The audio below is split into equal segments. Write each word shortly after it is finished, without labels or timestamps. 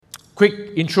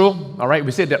quick intro, all right? We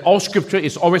said that all Scripture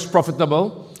is always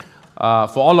profitable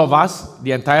for all of us.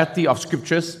 The entirety of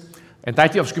Scriptures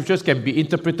can be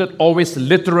interpreted always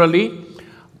literally,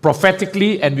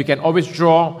 prophetically, and we can always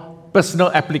draw personal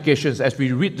applications as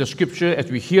we read the Scripture, as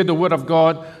we hear the Word of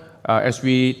God, as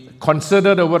we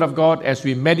consider the Word of God, as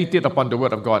we meditate upon the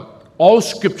Word of God. All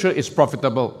Scripture is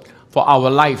profitable for our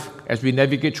life as we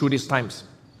navigate through these times.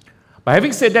 But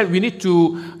having said that, we need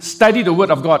to study the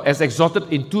Word of God as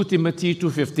exhorted in 2 Timothy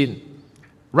 2:15,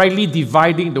 rightly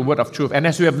dividing the word of truth. And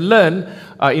as we have learned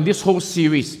in this whole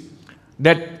series,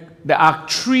 that there are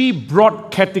three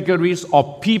broad categories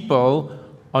of people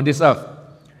on this earth.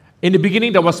 In the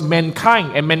beginning, there was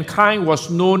mankind, and mankind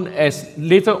was known as,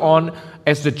 later on,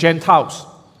 as the Gentiles.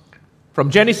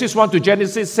 From Genesis 1 to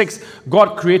Genesis 6,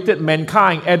 God created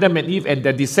mankind, Adam and Eve, and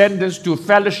their descendants to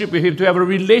fellowship with Him, to have a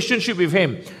relationship with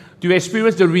Him, to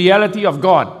experience the reality of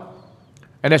God.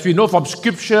 And as we know from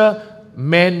Scripture,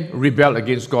 men rebelled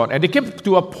against God. And they came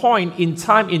to a point in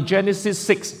time in Genesis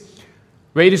 6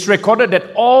 where it is recorded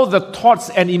that all the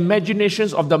thoughts and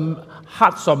imaginations of the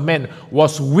hearts of men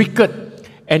was wicked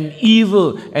and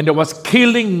evil, and there was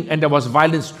killing and there was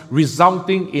violence,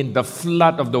 resulting in the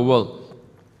flood of the world,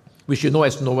 which you know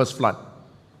as Noah's flood.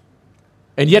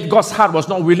 And yet God's heart was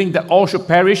not willing that all should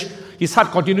perish. His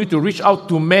heart continued to reach out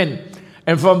to men.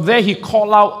 And from there, He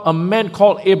called out a man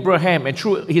called Abraham. And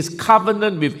through His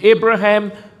covenant with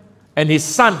Abraham and his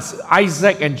sons,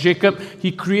 Isaac and Jacob,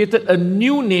 He created a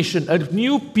new nation, a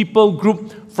new people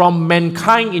group from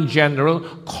mankind in general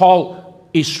called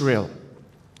Israel.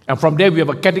 And from there, we have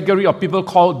a category of people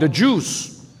called the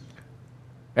Jews.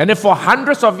 And then for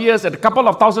hundreds of years, and a couple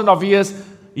of thousand of years,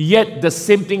 yet the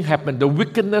same thing happened. The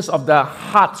wickedness of the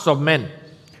hearts of men.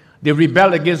 They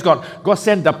rebelled against God. God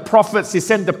sent the prophets, He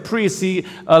sent the priests, He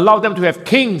allowed them to have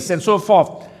kings and so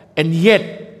forth. And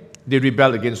yet, they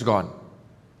rebelled against God.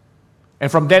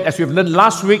 And from that, as we've learned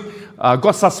last week,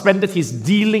 God suspended His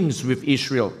dealings with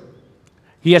Israel.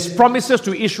 He has promises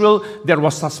to Israel that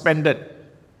was suspended.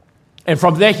 And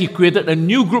from there, He created a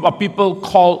new group of people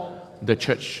called the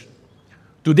church.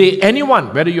 Today,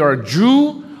 anyone, whether you're a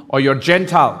Jew or you're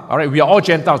Gentile, all right, we are all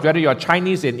Gentiles, whether you're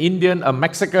Chinese, an Indian, a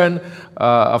Mexican,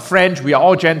 a French, we are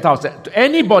all Gentiles. To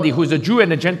anybody who is a Jew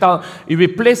and a Gentile, if we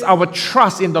place our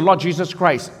trust in the Lord Jesus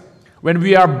Christ, when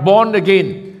we are born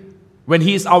again, when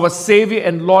He is our Savior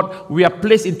and Lord, we are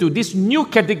placed into this new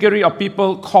category of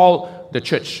people called the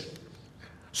church.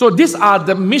 So these are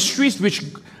the mysteries which,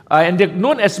 and they're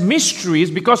known as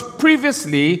mysteries because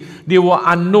previously they were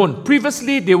unknown.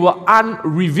 Previously they were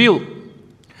unrevealed.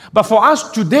 But for us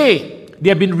today, they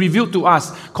have been revealed to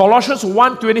us. Colossians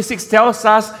 1:26 tells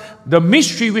us the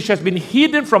mystery which has been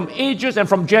hidden from ages and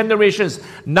from generations.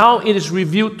 Now it is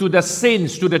revealed to the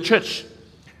saints, to the church.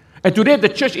 And today the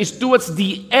church is towards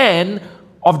the end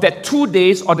of that 2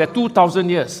 days or that 2,000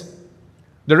 years.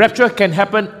 The rapture can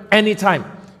happen anytime.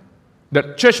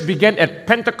 The church began at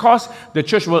Pentecost. The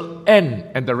church will end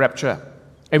at the rapture.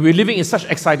 And we're living in such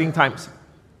exciting times.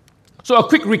 So a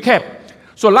quick recap.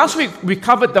 So last week, we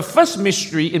covered the first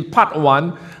mystery in part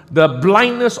 1, the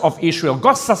blindness of Israel.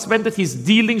 God suspended His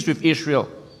dealings with Israel.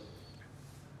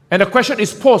 And the question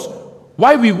is posed,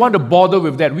 why we want to bother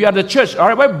with that? We are the church, all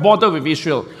right? Why bother with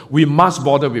Israel? We must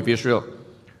bother with Israel.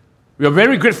 We are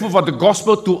very grateful for the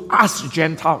gospel to us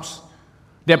Gentiles.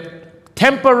 That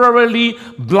temporarily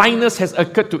blindness has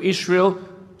occurred to Israel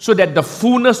so that the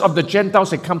fullness of the Gentiles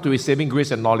can come to His saving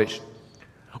grace and knowledge.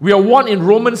 We are warned in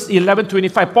Romans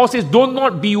 11:25. Paul says, do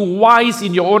not be wise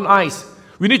in your own eyes.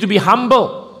 We need to be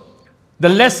humble. The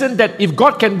lesson that if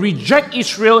God can reject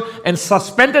Israel and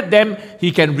suspended them,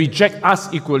 He can reject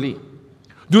us equally.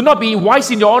 Do not be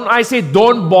wise in your own eyes. Say,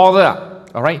 don't bother.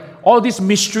 All right? All these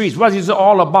mysteries, what is it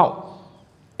all about?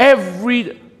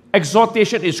 Every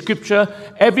exhortation in Scripture,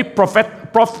 every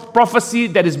prophecy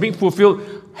that is being fulfilled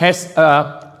has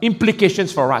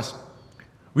implications for us.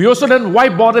 We also learn why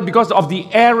bother because of the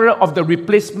error of the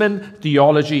replacement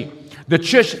theology. The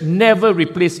church never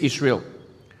replaced Israel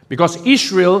because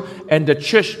Israel and the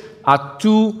church are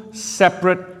two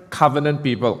separate covenant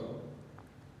people.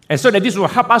 And so that this will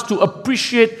help us to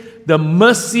appreciate the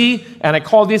mercy, and I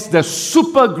call this the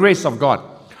super grace of God.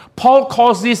 Paul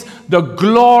calls this the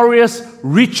glorious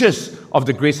riches of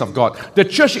the grace of God. The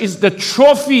church is the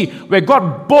trophy where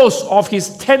God boasts of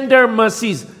His tender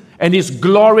mercies and His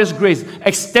glorious grace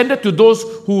extended to those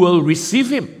who will receive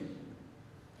Him.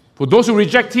 For those who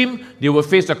reject Him, they will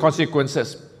face the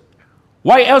consequences.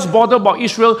 Why else bother about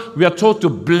Israel? We are told to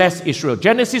bless Israel.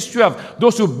 Genesis 12,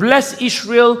 those who bless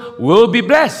Israel will be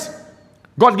blessed.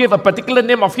 God gave a particular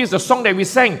name of His, the song that we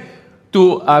sang.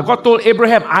 God told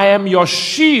Abraham, I am your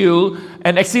shield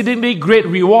and exceedingly great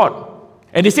reward.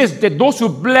 And He says that those who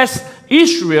bless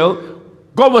Israel,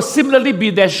 God will similarly be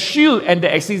their shield and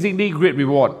their exceedingly great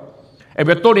reward. And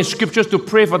we're told in scriptures to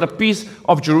pray for the peace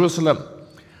of Jerusalem.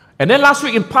 And then last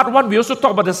week in part 1, we also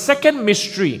talked about the second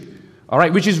mystery, all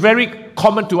right, which is very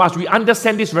common to us. We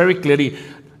understand this very clearly.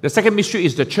 The second mystery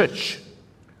is the church.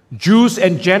 Jews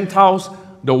and Gentiles,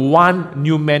 the one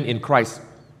new man in Christ.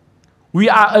 We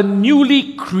are a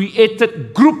newly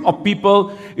created group of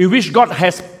people in which God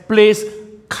has placed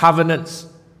covenants.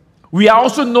 We are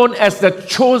also known as the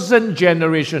chosen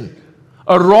generation,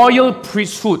 a royal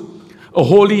priesthood, a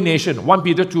holy nation. 1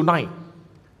 Peter 2:9.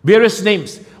 Various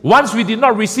names. Once we did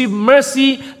not receive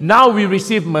mercy, now we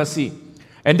receive mercy.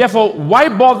 And therefore, why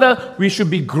bother? We should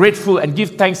be grateful and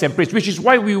give thanks and praise, which is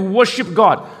why we worship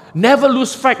God. Never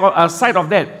lose sight of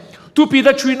that. 2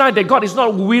 Peter 3:9, that God is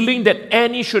not willing that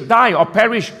any should die or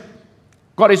perish.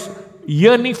 God is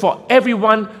yearning for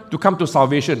everyone to come to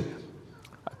salvation.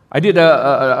 I did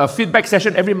a feedback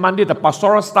session every Monday, the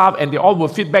pastoral staff, and they all will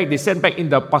feedback. They sent back in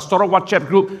the pastoral WhatsApp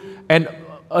group, and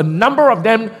a number of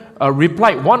them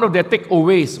replied. One of their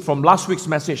takeaways from last week's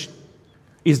message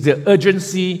is the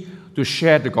urgency to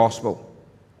share the gospel.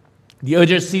 The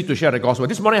urgency to share the gospel.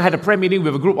 This morning I had a prayer meeting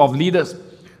with a group of leaders,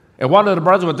 and one of the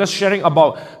brothers was just sharing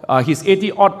about his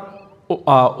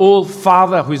 80-odd-old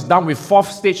father who is down with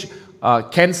 4th stage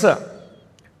cancer.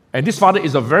 And this father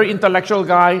is a very intellectual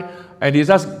guy, and he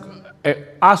just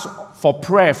asked for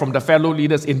prayer from the fellow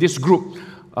leaders in this group.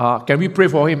 Can we pray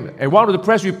for him? And one of the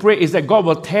prayers we pray is that God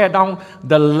will tear down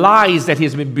the lies that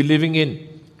he's been believing in,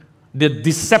 the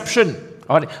deception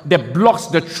that blocks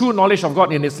the true knowledge of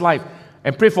God in his life.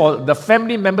 And pray for the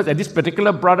family members and this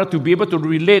particular brother to be able to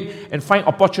relate and find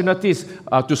opportunities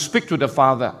to speak to the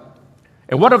Father.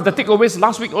 And one of the takeaways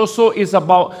last week also is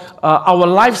about our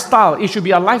lifestyle. It should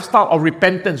be a lifestyle of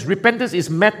repentance. Repentance is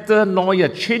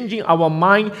metanoia, changing our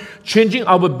mind, changing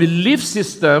our belief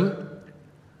system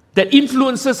that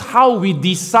influences how we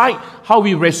decide, how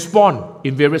we respond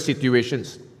in various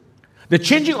situations. The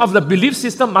changing of the belief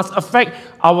system must affect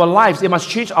our lives. It must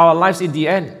change our lives in the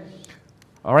end.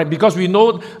 All right, because we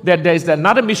know that there is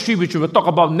another mystery which we will talk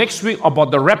about next week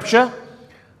about the rapture.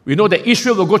 We know that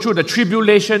Israel will go through the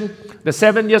tribulation, the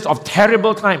 7 years of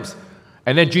terrible times,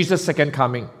 and then Jesus' second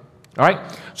coming. All right,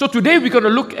 so today we're going to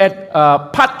look at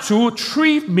part 2,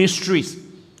 3 mysteries.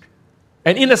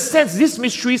 And in a sense, these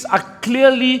mysteries are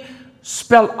clearly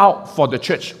spelled out for the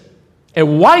church.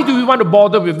 And why do we want to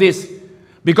bother with this?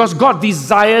 Because God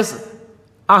desires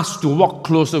us to walk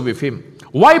closer with Him.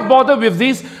 Why bother with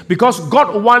this? Because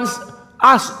God wants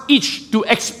us each to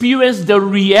experience the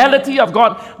reality of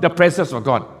God, the presence of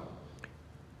God.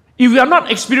 If we are not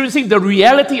experiencing the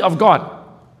reality of God,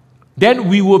 then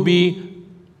we will be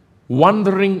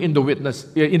wandering in the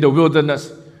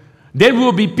wilderness. Then we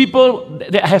will be people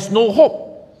that has no hope.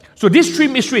 So these 3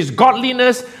 mysteries,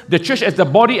 godliness, the church as the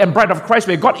body and bride of Christ,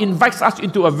 where God invites us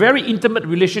into a very intimate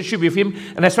relationship with Him,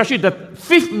 and especially the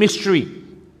 5th mystery,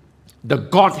 the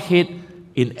Godhead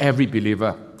in every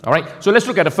believer. All right, so let's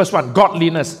look at the first one,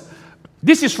 godliness.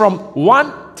 This is from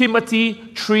 1 Timothy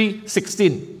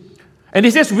 3:16. And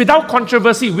it says, without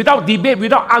controversy, without debate,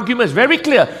 without arguments, very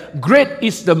clear, great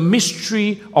is the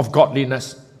mystery of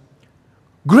godliness.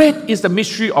 Great is the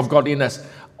mystery of godliness.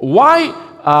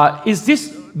 Why is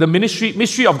this the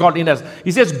mystery of godliness?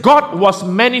 He says, God was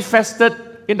manifested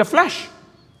in the flesh.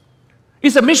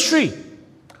 It's a mystery.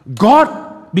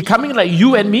 God becoming like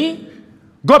you and me,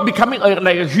 God becoming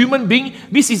like a human being,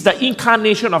 this is the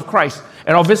incarnation of Christ.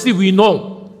 And obviously we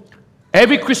know,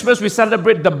 every Christmas we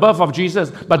celebrate the birth of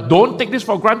Jesus, but don't take this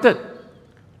for granted.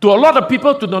 To a lot of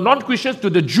people, to the non-Christians,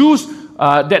 to the Jews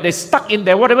that they stuck in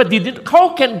there, whatever,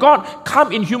 how can God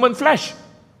come in human flesh?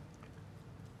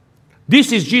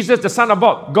 This is Jesus, the Son of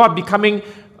God becoming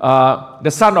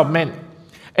the Son of Man.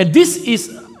 And this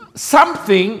is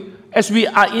something, as we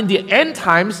are in the end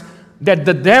times, that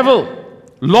the devil,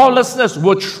 lawlessness,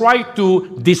 will try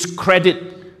to discredit.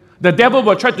 The devil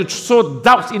will try to sow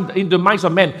doubts in the minds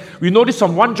of men. We know this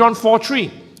from 1 John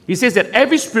 4:3. He says that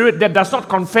every spirit that does not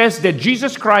confess that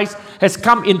Jesus Christ has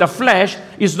come in the flesh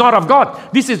is not of God.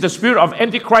 This is the spirit of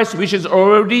Antichrist, which is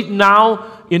already now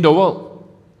in the world.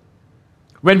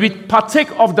 When we partake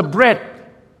of the bread,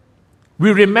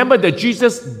 we remember that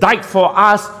Jesus died for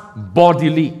us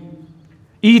bodily.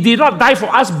 He did not die for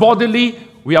us bodily.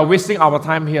 We are wasting our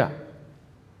time here.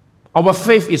 Our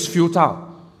faith is futile.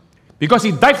 Because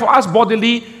He died for us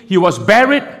bodily, He was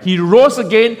buried, He rose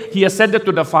again, He ascended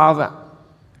to the Father.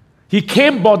 He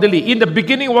came bodily. In the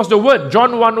beginning was the Word,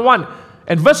 John 1:1.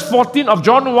 And verse 14 of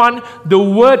John 1, the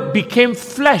Word became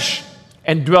flesh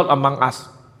and dwelt among us.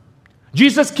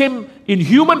 Jesus came in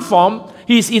human form.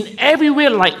 He is in every way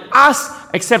like us,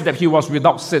 except that he was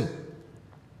without sin,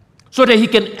 so that he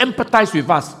can empathize with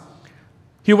us.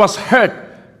 He was hurt.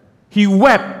 He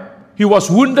wept. He was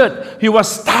wounded. He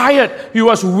was tired. He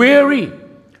was weary.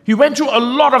 He went through a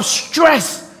lot of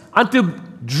stress until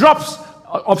drops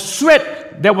of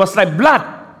sweat that was like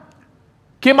blood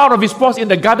came out of his pores in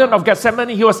the Garden of Gethsemane.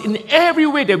 He was in every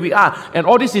way that we are. And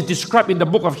all this is described in the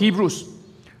book of Hebrews.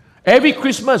 Every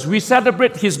Christmas, we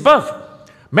celebrate his birth.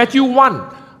 Matthew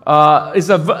 1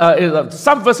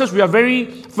 some verses we are very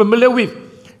familiar with.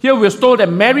 Here we are told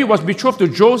that Mary was betrothed to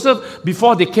Joseph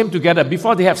before they came together,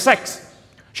 before they have sex.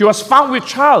 She was found with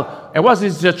child. And what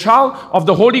is the child? Of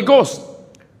the Holy Ghost.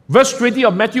 Verse 20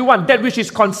 of Matthew 1, that which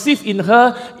is conceived in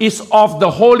her is of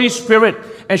the Holy Spirit.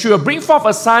 And she will bring forth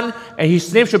a son, and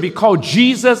his name shall be called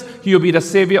Jesus. He will be the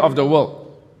Savior of the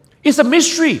world. It's a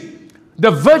mystery.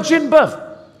 The virgin birth.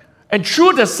 And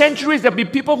through the centuries, there will be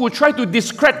people who try to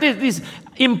discredit this.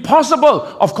 Impossible.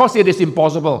 Of course, it is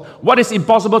impossible. What is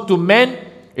impossible to man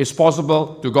is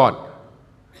possible to God.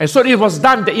 And so it was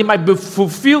done that it might be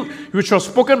fulfilled, which was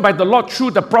spoken by the Lord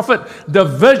through the prophet. The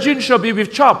virgin shall be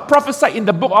with child, prophesied in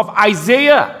the book of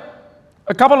Isaiah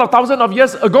a couple of thousand of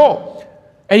years ago.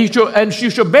 And she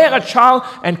shall bear a child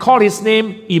and call his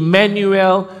name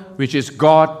Emmanuel, which is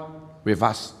God with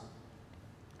us.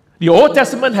 The Old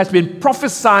Testament has been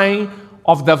prophesying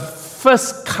of the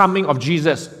first coming of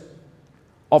Jesus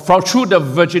through the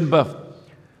virgin birth.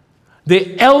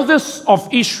 The elders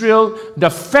of Israel,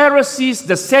 the Pharisees,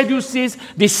 the Sadducees,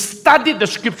 they studied the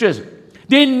scriptures.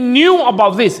 They knew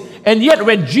about this. And yet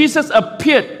when Jesus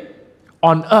appeared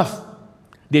on earth,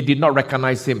 they did not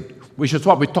recognize him, which is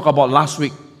what we talked about last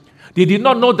week. They did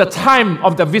not know the time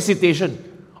of the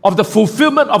visitation, of the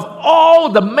fulfillment of all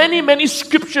the many, many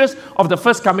scriptures of the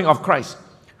first coming of Christ,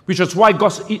 which is why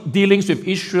God's dealings with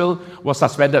Israel was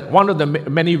suspended. One of the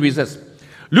many reasons.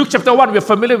 Luke chapter 1, we're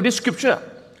familiar with this scripture.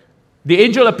 The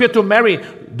angel appeared to Mary.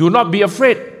 Do not be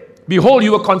afraid. Behold,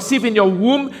 you will conceive in your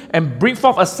womb and bring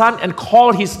forth a son and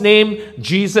call his name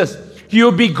Jesus. He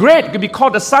will be great. He will be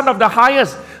called the Son of the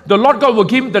Highest. The Lord God will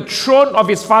give him the throne of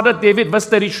his father David. Verse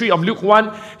 33 of Luke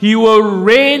 1. He will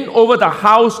reign over the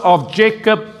house of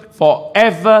Jacob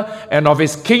forever, and of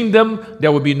his kingdom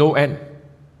there will be no end.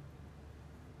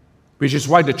 Which is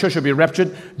why the church will be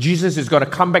raptured. Jesus is going to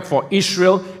come back for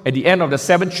Israel at the end of the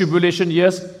 7 tribulation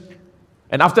years.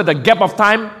 And after the gap of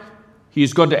time, he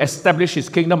is going to establish his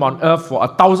kingdom on earth for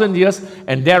 1,000 years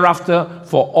and thereafter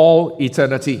for all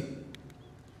eternity.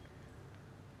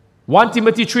 1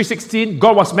 Timothy 3:16,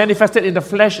 God was manifested in the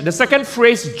flesh. The second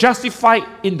phrase, justified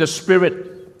in the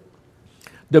spirit.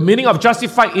 The meaning of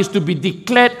justified is to be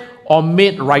declared or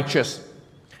made righteous.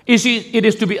 It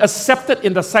is to be accepted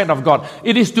in the sight of God.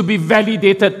 It is to be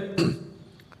validated.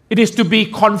 It is to be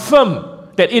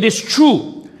confirmed that it is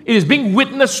true. It is being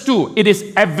witnessed to. It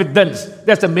is evidence.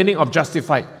 That's the meaning of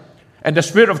justified. And the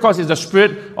Spirit, of course, is the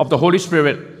Spirit of the Holy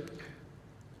Spirit.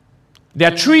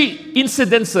 There are 3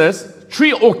 incidences,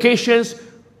 3 occasions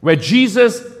where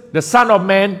Jesus, the Son of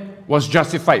Man, was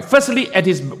justified. Firstly, at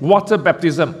his water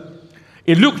baptism.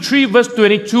 In Luke 3 verse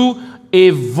 22, a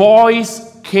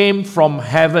voice came from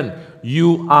heaven.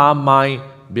 You are my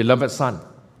beloved Son.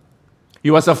 He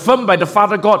was affirmed by the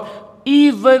Father God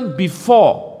even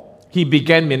before he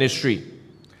began ministry.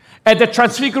 At the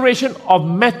transfiguration of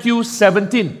Matthew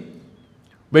 17,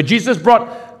 where Jesus brought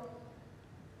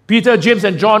Peter, James,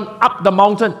 and John up the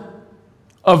mountain,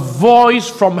 a voice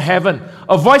from heaven,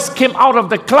 a voice came out of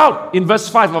the cloud in verse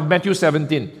 5 of Matthew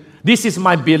 17. This is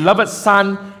my beloved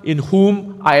Son in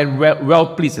whom I am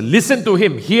well pleased. Listen to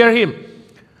him, hear him.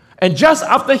 And just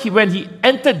after when he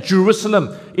entered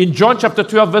Jerusalem, in John chapter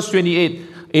 12, verse 28,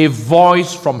 a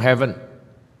voice from heaven.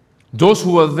 Those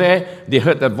who were there, they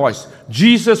heard that voice.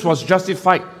 Jesus was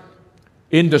justified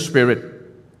in the Spirit.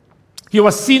 He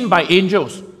was seen by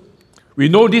angels. We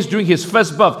know this during his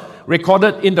first birth,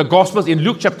 recorded in the Gospels in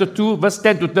Luke chapter 2, verse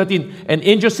 10 to 13. An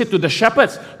angel said to the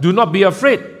shepherds, do not be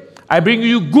afraid. I bring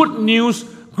you good news,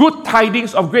 good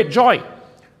tidings of great joy.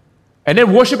 And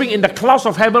then worshipping in the clouds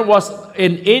of heaven was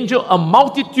an angel, a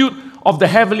multitude of the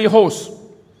heavenly hosts.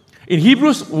 In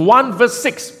Hebrews 1 verse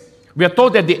 6, we are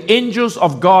told that the angels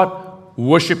of God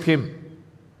worship him.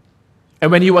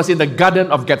 And when he was in the Garden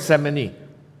of Gethsemane,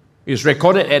 it's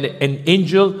recorded that an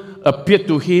angel appeared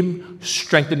to him,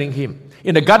 strengthening him.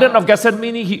 In the Garden of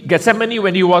Gethsemane,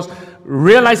 when he was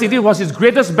realizing it was his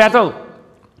greatest battle,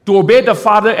 to obey the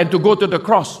Father and to go to the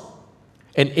cross,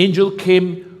 an angel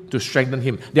came to strengthen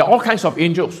him. There are all kinds of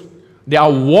angels. There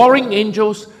are warring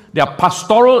angels. They are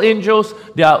pastoral angels,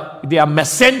 they are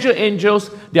messenger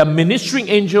angels, they are ministering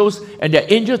angels, and they are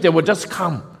angels that will just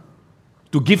come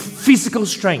to give physical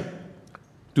strength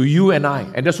to you and I.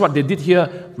 And that's what they did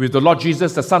here with the Lord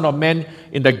Jesus, the Son of Man,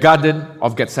 in the Garden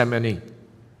of Gethsemane.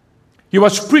 He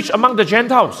was preached among the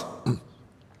Gentiles.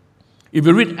 If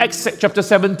you read Acts chapter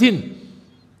 17,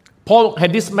 Paul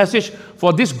had this message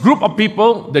for this group of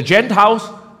people, the Gentiles,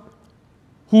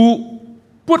 who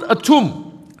put a tomb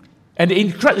and they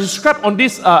inscribed on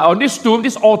this tomb,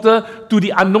 this altar, to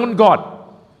the unknown God.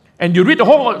 And you read the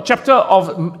whole chapter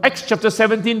of Acts chapter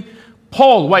 17,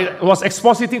 Paul was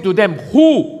expositing to them,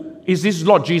 who is this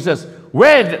Lord Jesus?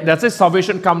 Where does this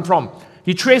salvation come from?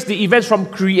 He traced the events from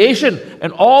creation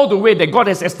and all the way that God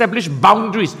has established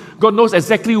boundaries. God knows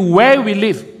exactly where we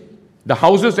live, the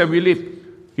houses that we live.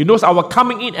 He knows our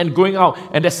coming in and going out,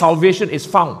 and that salvation is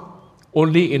found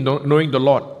only in knowing the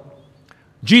Lord.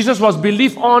 Jesus was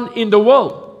believed on in the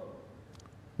world.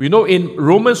 We know in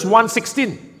Romans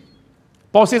 1:16,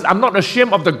 Paul says, I'm not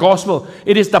ashamed of the gospel.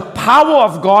 It is the power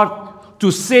of God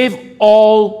to save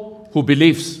all who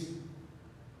believes.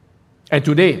 And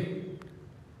today,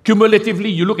 cumulatively,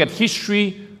 you look at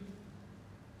history,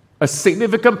 a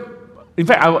significant, in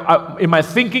fact, in my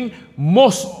thinking,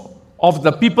 most of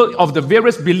the people of the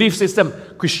various belief system,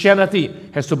 Christianity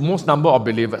has the most number of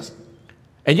believers.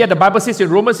 And yet the Bible says in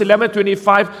Romans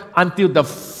 11:25, until the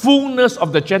fullness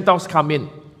of the Gentiles come in,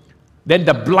 then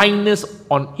the blindness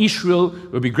on Israel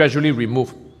will be gradually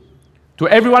removed. To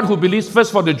everyone who believes,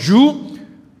 first for the Jew,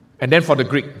 and then for the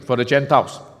Greek, for the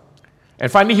Gentiles.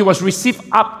 And finally, he was received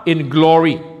up in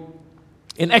glory.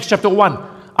 In Acts chapter 1,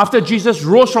 after Jesus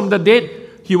rose from the dead,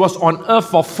 he was on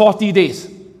earth for 40 days,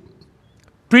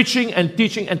 preaching and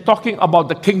teaching and talking about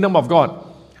the kingdom of God.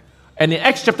 And in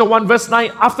Acts chapter 1 verse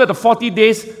 9, after the 40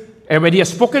 days, and when he had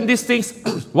spoken these things,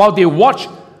 while they watched,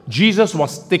 Jesus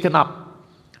was taken up.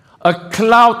 A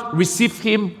cloud received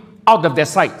him out of their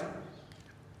sight.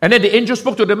 And then the angel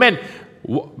spoke to the men,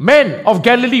 Men of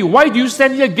Galilee, why do you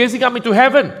stand here gazing up into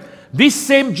heaven? This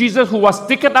same Jesus who was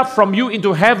taken up from you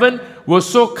into heaven will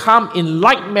so come in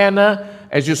like manner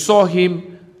as you saw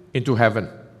him into heaven.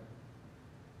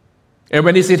 And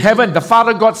when he's in heaven, the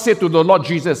Father God said to the Lord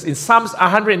Jesus in Psalms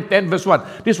 110 verse 1,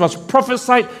 this was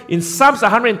prophesied in Psalms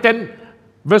 110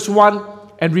 verse 1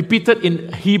 and repeated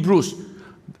in Hebrews,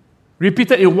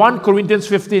 repeated in 1 Corinthians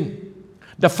 15.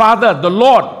 The Father, the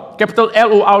Lord, capital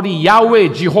L-O-R-D,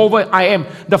 Yahweh, Jehovah, I am.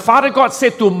 The Father God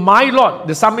said to my Lord,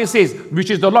 the psalmist says, which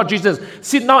is the Lord Jesus,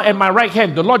 sit now at my right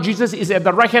hand. The Lord Jesus is at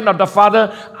the right hand of the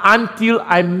Father until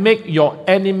I make your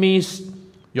enemies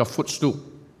your footstool.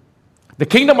 The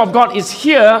kingdom of God is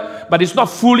here, but it's not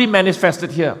fully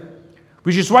manifested here.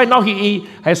 Which is why now he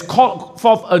has called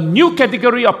forth a new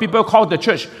category of people called the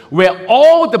church, where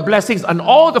all the blessings and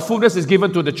all the fullness is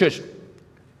given to the church.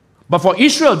 But for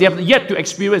Israel, they have yet to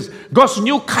experience. God's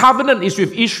new covenant is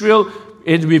with Israel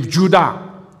and with Judah.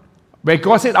 Where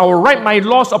God said, I will write my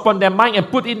laws upon their mind and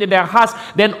put it in their hearts.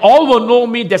 Then all will know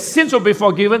me, their sins will be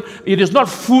forgiven. It is not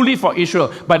fully for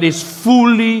Israel, but it is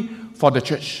fully for the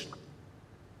church.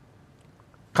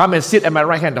 Come and sit at my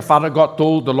right hand, the Father God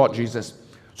told the Lord Jesus.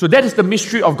 So that is the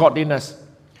mystery of godliness.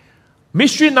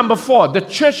 Mystery number 4, the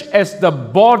church as the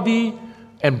body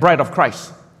and bride of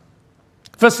Christ.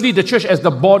 Firstly, the church as the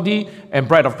body and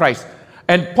bride of Christ.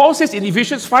 And Paul says in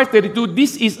Ephesians 5:32,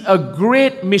 this is a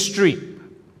great mystery.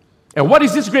 And what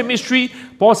is this great mystery?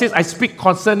 Paul says, I speak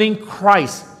concerning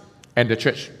Christ and the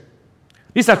church.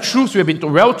 These are truths we have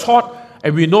been well taught,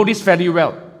 and we know this fairly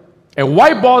well. And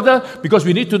why bother? Because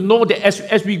we need to know that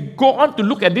as we go on to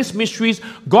look at these mysteries,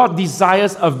 God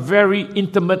desires a very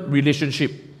intimate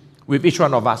relationship with each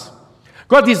one of us.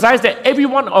 God desires that every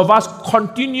one of us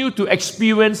continue to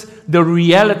experience the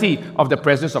reality of the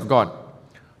presence of God.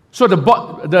 So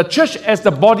the church as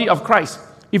the body of Christ,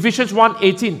 Ephesians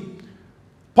 1:18.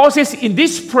 Paul says in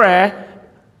this prayer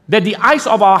that the eyes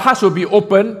of our hearts will be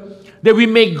open, that we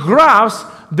may grasp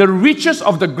the riches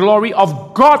of the glory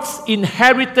of God's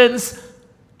inheritance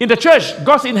in the church,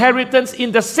 God's inheritance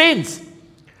in the saints,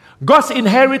 God's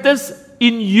inheritance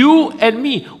in you and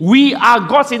me. We are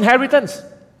God's inheritance.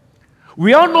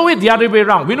 We all know it the other way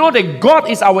around. We know that God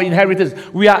is our inheritance.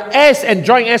 We are heirs and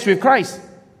joint heirs with Christ.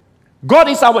 God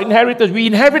is our inheritance. We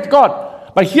inherit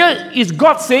God. But here is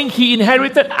God saying He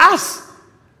inherited us.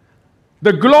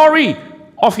 The glory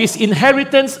of His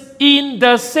inheritance in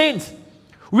the saints.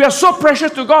 We are so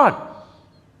precious to God.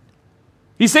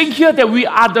 He's saying here that we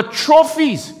are the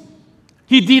trophies.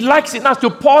 He delights in us to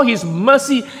pour His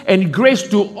mercy and grace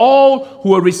to all who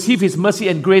will receive His mercy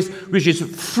and grace, which is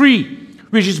free,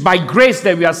 which is by grace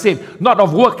that we are saved, not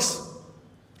of works.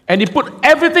 And He put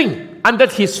everything under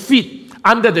his feet,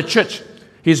 under the church,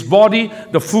 his body,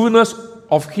 the fullness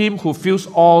of him who fills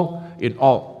all in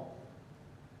all.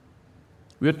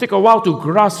 It will take a while to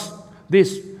grasp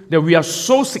this, that we are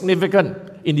so significant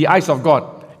in the eyes of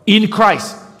God, in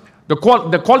Christ. The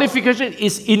qualification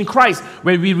is in Christ.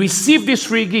 When we receive this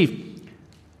free gift,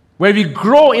 when we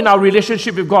grow in our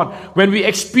relationship with God, when we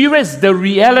experience the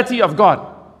reality of God,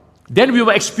 then we will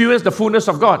experience the fullness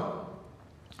of God.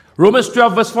 Romans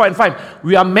 12 verse 4 and 5.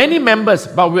 We are many members,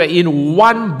 but we are in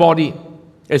one body.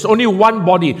 There's only one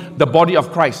body, the body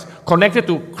of Christ, connected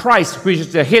to Christ, which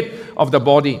is the head of the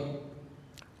body.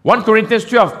 1 Corinthians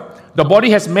 12. The body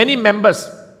has many members,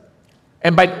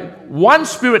 and by one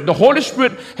Spirit, the Holy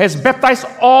Spirit has baptized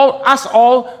us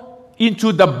all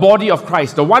into the body of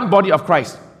Christ, the one body of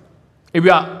Christ. If we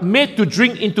are made to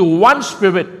drink into one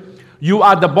Spirit, you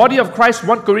are the body of Christ,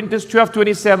 1 Corinthians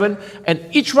 12:27, and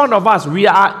each one of us, we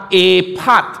are a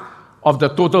part of the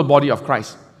total body of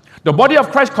Christ. The body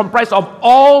of Christ comprised of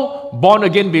all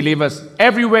born-again believers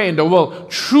everywhere in the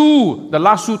world through the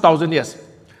last 2,000 years,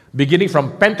 beginning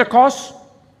from Pentecost,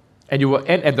 and you will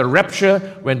end at the rapture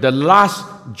when the last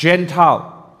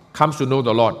Gentile comes to know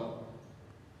the Lord.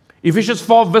 Ephesians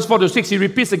 4 verse 4 to 6, he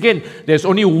repeats again, there's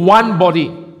only one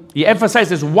body. He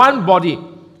emphasizes one body.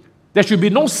 There should be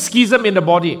no schism in the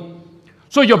body.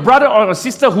 So your brother or a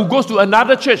sister who goes to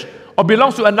another church or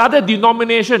belongs to another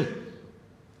denomination,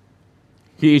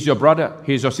 he is your brother,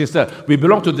 he is your sister. We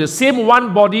belong to the same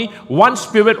one body, one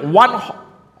Spirit, one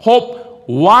hope,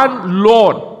 one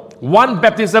Lord, one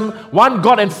baptism, one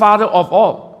God and Father of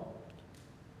all.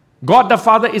 God the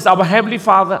Father is our Heavenly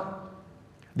Father.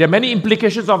 There are many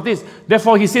implications of this.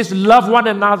 Therefore, he says, love one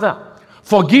another,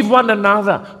 forgive one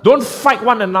another, don't fight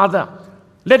one another.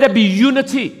 Let there be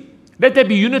unity. Let there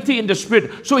be unity in the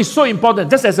Spirit. So it's so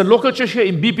important, just as a local church here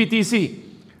in BPTC,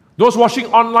 those watching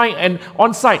online and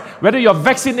on-site, whether you're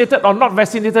vaccinated or not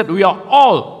vaccinated, we are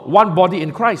all one body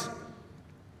in Christ.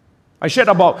 I shared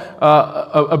about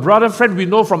a brother friend we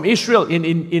know from Israel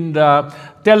in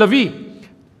Tel Aviv.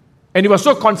 And he was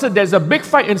so concerned, there's a big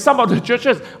fight in some of the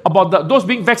churches about those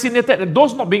being vaccinated and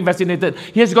those not being vaccinated.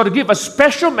 He has got to give a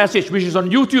special message, which is on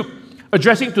YouTube,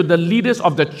 addressing to the leaders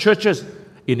of the churches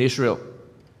in Israel.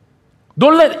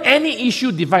 Don't let any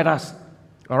issue divide us.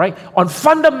 All right? On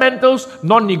fundamentals,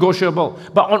 non-negotiable.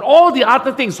 But on all the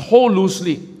other things, hold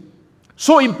loosely.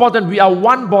 So important, we are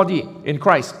one body in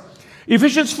Christ.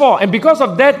 Ephesians 4, and because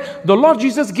of that, the Lord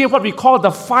Jesus gave what we call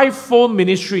the fivefold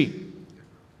ministry.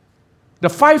 The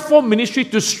fivefold ministry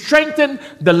to strengthen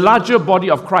the larger body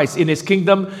of Christ in His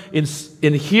kingdom,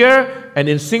 in here and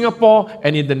in Singapore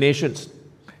and in the nations.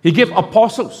 He gave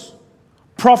apostles,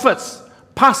 prophets,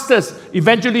 pastors,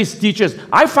 evangelists, teachers.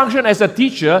 I function as a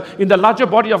teacher in the larger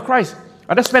body of Christ.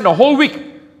 I just spent a whole week,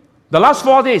 the last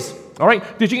 4 days, all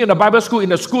right, teaching in the Bible school, in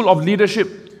the school of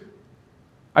leadership.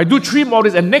 I do 3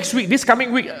 modules, and next week, this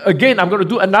coming week, again, I'm going to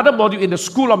do another module in the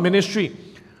school of ministry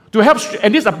to help,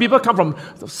 and these are people come from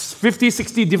 50,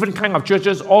 60 different kind of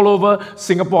churches all over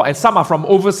Singapore, and some are from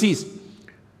overseas,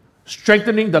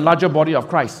 strengthening the larger body of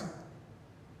Christ.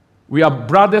 We are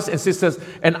brothers and sisters.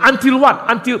 And until what?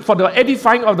 Until, for the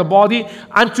edifying of the body,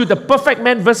 unto the perfect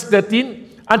man, verse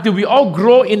 13, until we all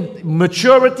grow in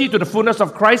maturity to the fullness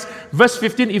of Christ, verse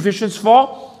 15, Ephesians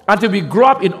 4, until we grow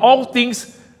up in all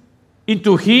things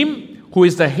into Him who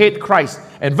is the head, Christ.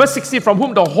 And verse 16, from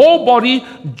whom the whole body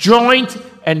joined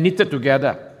and knitted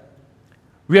together.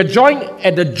 We are joined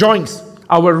at the joints,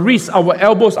 our wrists, our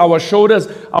elbows, our shoulders,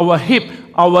 our hip,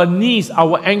 our knees,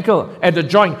 our ankle, at the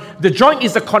joint. The joint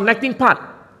is the connecting part.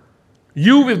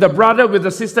 You with the brother, with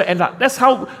the sister, and that's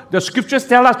how the scriptures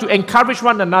tell us to encourage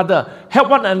one another, help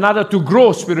one another to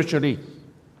grow spiritually.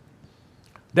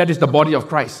 That is the body of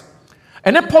Christ.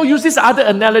 And then Paul uses other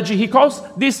analogy. He calls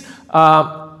this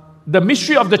the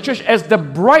mystery of the church as the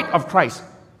bride of Christ.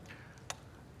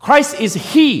 Christ is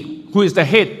He who is the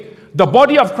head. The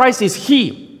body of Christ is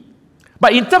He.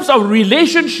 But in terms of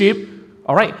relationship,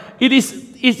 all right, it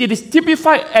is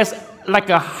typified as like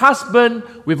a husband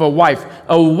with a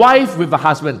wife with a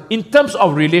husband, in terms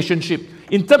of relationship,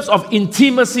 in terms of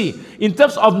intimacy, in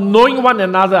terms of knowing one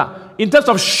another, in terms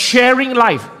of sharing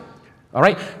life. All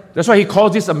right, that's why he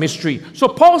calls this a mystery. So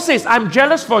Paul says, I'm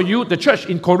jealous for you, the church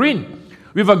in Corinth,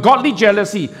 with a godly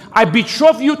jealousy. I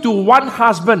betroth you to one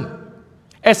husband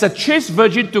as a chaste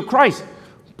virgin to Christ.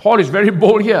 Paul is very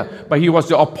bold here, but he was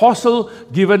the apostle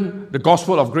given the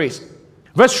gospel of grace.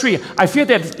 Verse 3, I fear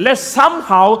that lest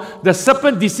somehow the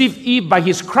serpent deceive Eve by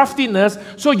his craftiness,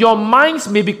 so your minds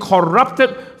may be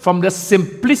corrupted from the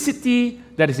simplicity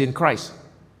that is in Christ.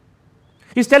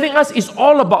 He's telling us it's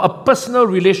all about a personal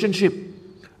relationship.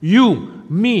 You,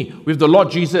 me with the Lord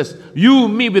Jesus, you,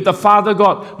 me with the Father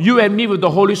God, you and me with the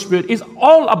Holy Spirit. It's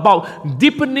all about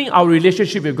deepening our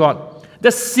relationship with God.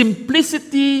 The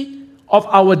simplicity of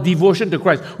our devotion to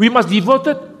Christ. We must devote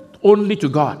it only to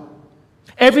God.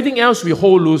 Everything else we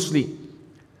hold loosely.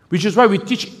 Which is why we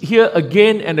teach here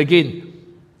again and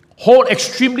again. Hold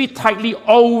extremely tightly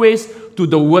always to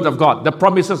the Word of God, the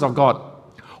promises of God.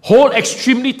 Hold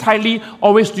extremely tightly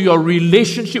always to your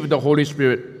relationship with the Holy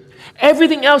Spirit.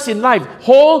 Everything else in life,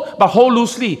 hold, but hold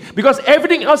loosely. Because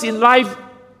everything else in life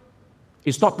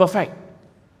is not perfect.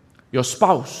 Your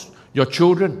spouse, your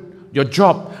children, your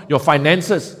job, your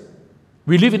finances.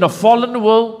 We live in a fallen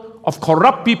world of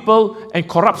corrupt people and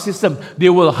corrupt systems. They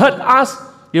will hurt us,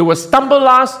 they will stumble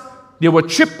us, they will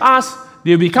trip us,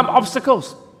 they will become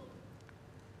obstacles.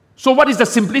 So what is the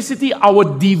simplicity?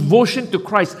 Our devotion to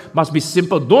Christ must be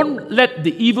simple. Don't let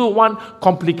the evil one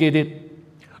complicate it.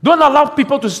 Don't allow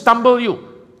people to stumble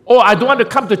you. Oh, I don't want to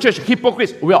come to church.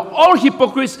 Hypocrites. We are all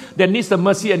hypocrites that needs the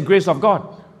mercy and grace of God.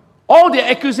 All the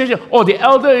accusations, oh, the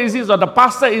elder is this or the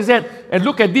pastor is that, and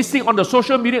look at this thing on the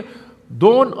social media.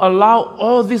 Don't allow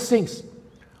all these things.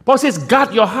 Paul says,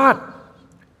 guard your heart.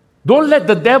 Don't let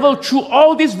the devil, through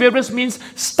all these various means,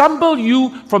 stumble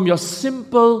you from your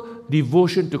simple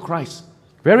devotion to Christ.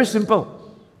 Very simple.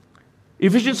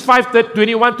 Ephesians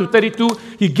 5:21 to 32,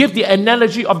 he gave the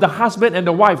analogy of the husband and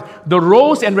the wife, the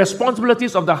roles and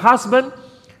responsibilities of the husband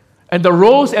and the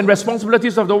roles and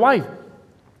responsibilities of the wife.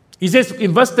 He says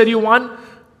in verse 31,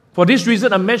 for this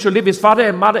reason a man shall leave his father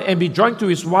and mother and be joined to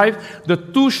his wife, the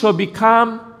two shall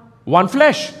become one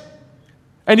flesh.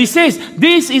 And he says,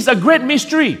 this is a great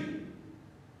mystery.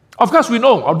 Of course, we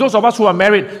know, or those of us who are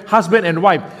married, husband and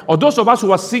wife, or those of us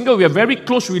who are single, we have very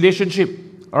close relationship.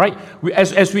 All right?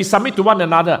 As we submit to one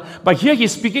another. But here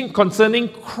he's speaking concerning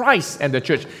Christ and the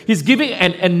church. He's giving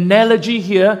an analogy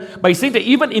here, but he's saying that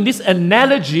even in this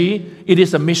analogy, it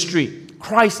is a mystery.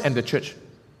 Christ and the church.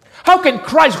 How can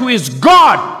Christ, who is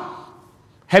God,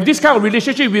 have this kind of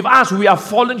relationship with us? We are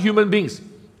fallen human beings.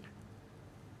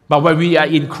 But when we are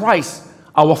in Christ,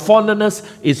 our fallenness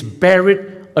is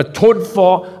buried, atoned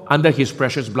for under His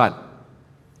precious blood.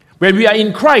 When we are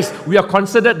in Christ, we are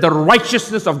considered the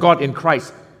righteousness of God in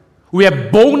Christ. We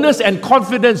have boldness and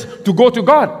confidence to go to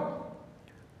God.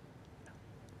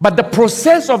 But the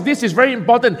process of this is very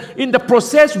important. In the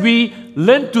process, we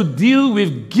learn to deal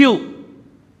with guilt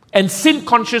and sin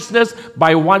consciousness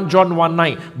by 1 John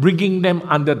 1:9, bringing them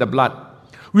under the blood.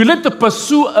 We learn to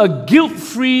pursue a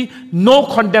guilt-free, no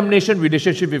condemnation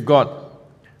relationship with God.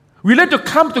 We learn to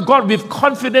come to God with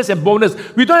confidence and boldness.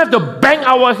 We don't have to bang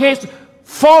our heads,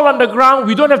 fall on the ground.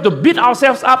 We don't have to beat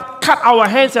ourselves up, cut our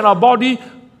hands and our body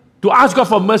to ask God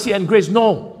for mercy and grace.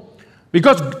 No.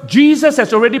 Because Jesus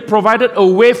has already provided a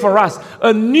way for us,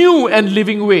 a new and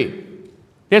living way.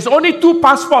 There's only two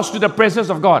passports to the presence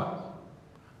of God.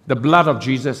 The blood of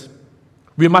Jesus.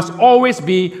 We must always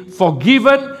be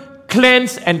forgiven,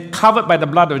 cleansed, and covered by the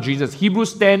blood of Jesus.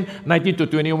 Hebrews 10:19 to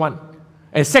 21.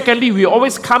 And secondly, we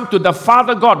always come to the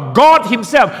Father God, God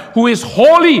Himself, who is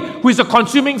holy, who is a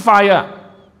consuming fire.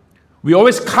 We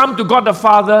always come to God the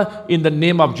Father in the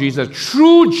name of Jesus,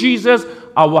 through Jesus,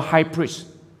 our high priest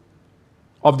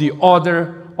of the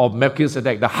order of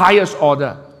Melchizedek, the highest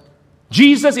order.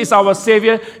 Jesus is our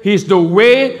Savior. He is the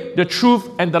way, the truth,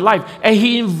 and the life. And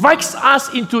He invites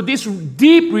us into this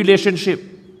deep relationship.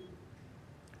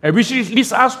 And which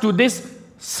leads us to this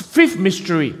fifth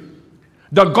mystery,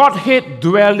 the Godhead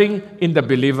dwelling in the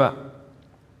believer.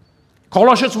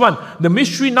 Colossians 1, the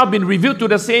mystery now been revealed to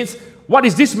the saints. What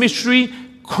is this mystery?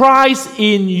 Christ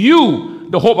in you,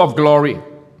 the hope of glory.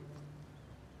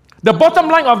 The bottom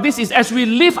line of this is, as we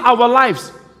live our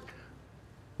lives,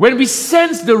 when we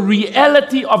sense the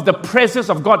reality of the presence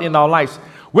of God in our lives,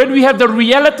 when we have the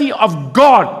reality of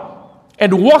God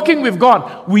and walking with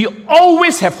God, we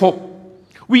always have hope.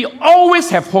 We always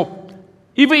have hope.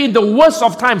 Even in the worst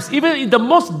of times, even in the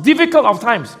most difficult of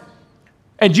times.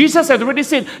 And Jesus has already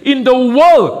said, in the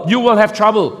world you will have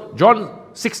trouble. John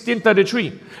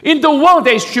 16:33. In the world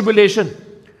there is tribulation.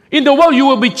 In the world you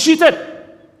will be cheated.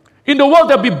 In the world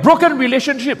there will be broken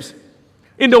relationships.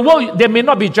 In the world there may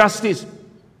not be justice.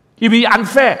 It will be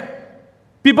unfair.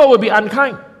 People will be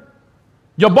unkind.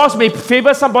 Your boss may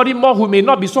favor somebody more who may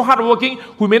not be so hardworking,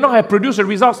 who may not have produced the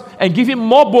results, and give him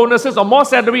more bonuses or more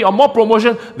salary or more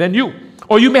promotion than you.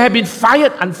 Or you may have been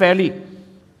fired unfairly.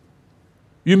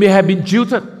 You may have been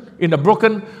jilted in a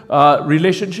broken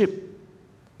relationship.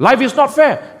 Life is not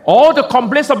fair. All the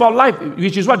complaints about life,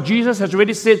 which is what Jesus has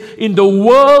already said, in the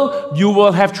world you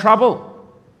will have trouble.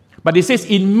 But He says,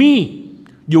 in me,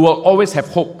 you will always have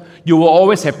hope. You will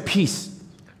always have peace.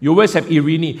 You always have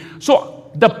irene. So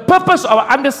the purpose of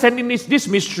understanding this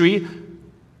mystery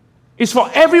is for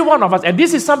every one of us. And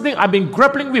this is something I've been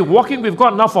grappling with, walking with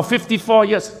God now for 54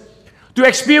 years. To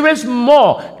experience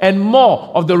more and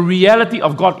more of the reality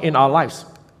of God in our lives.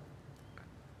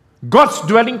 God's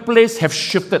dwelling place have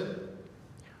shifted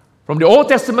from the Old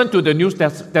Testament to the New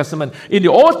Testament. In the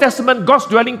Old Testament, God's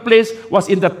dwelling place was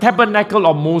in the tabernacle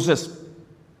of Moses.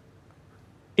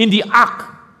 In the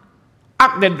ark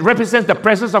that represents the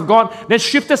presence of God, then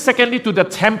shifted secondly to the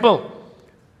temple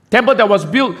that was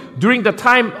built during the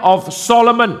time of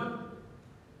Solomon,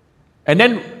 and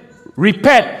then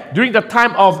repaired during the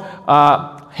time of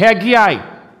Haggai,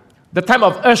 the time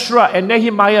of Ezra and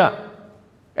Nehemiah.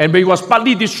 And when it was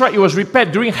partly destroyed, it was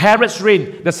repaired during Herod's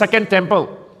reign, the second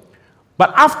temple.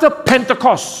 But after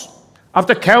Pentecost,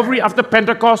 after Calvary, after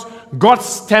Pentecost,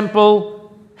 God's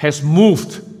temple has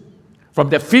moved from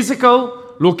the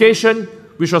physical location,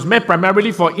 which was meant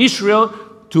primarily for Israel,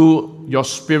 to your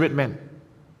spirit man.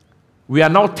 We are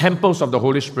now temples of the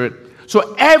Holy Spirit.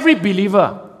 So every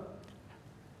believer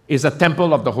is a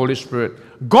temple of the Holy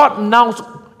Spirit. God now,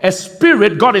 as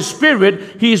Spirit, God is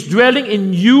Spirit. He is dwelling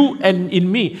in you and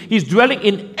in me. He's dwelling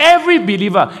in every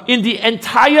believer, in the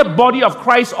entire body of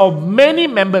Christ, of many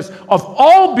members, of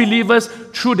all believers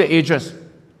through the ages.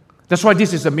 That's why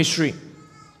this is a mystery.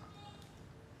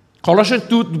 Colossians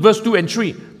 2, verse 2 and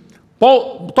 3.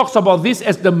 Paul talks about this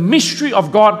as the mystery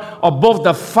of God, of both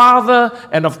the Father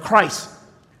and of Christ,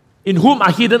 in whom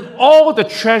are hidden all the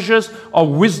treasures of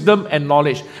wisdom and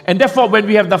knowledge. And therefore, when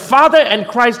we have the Father and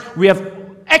Christ, we have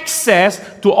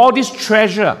access to all this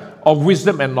treasure of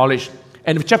wisdom and knowledge.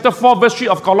 And in chapter 4, verse 3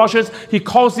 of Colossians, he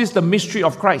calls this the mystery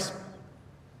of Christ.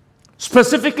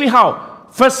 Specifically how?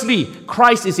 Firstly,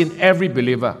 Christ is in every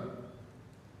believer.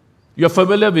 You're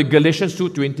familiar with Galatians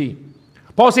 2:20.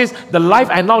 Paul says, the life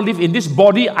I now live in this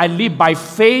body, I live by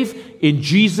faith in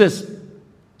Jesus.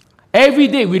 Every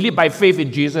day we live by faith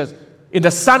in Jesus, in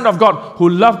the Son of God who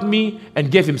loved me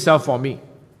and gave himself for me.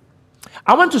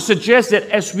 I want to suggest that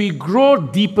as we grow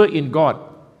deeper in God,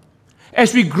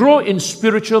 as we grow in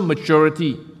spiritual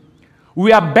maturity,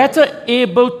 we are better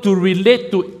able to relate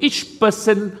to each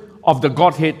person of the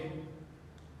Godhead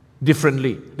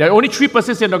differently. There are only 3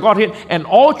 persons in the Godhead, and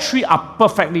all 3 are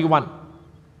perfectly one.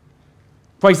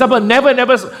 For example,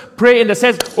 never pray in the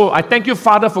sense, oh, I thank you,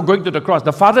 Father, for going to the cross.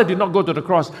 The Father did not go to the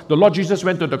cross. The Lord Jesus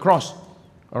went to the cross.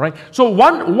 All right? So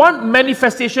one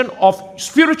manifestation of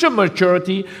spiritual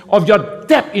maturity, of your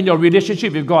depth in your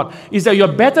relationship with God, is that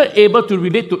you're better able to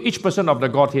relate to each person of the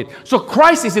Godhead. So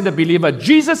Christ is in the believer.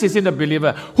 Jesus is in the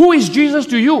believer. Who is Jesus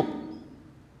to you?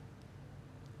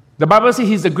 The Bible says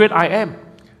he's the great I am.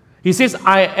 He says,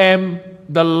 I am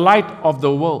the light of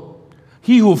the world.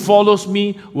 He who follows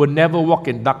me will never walk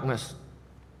in darkness.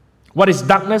 What is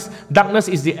darkness? Darkness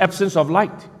is the absence of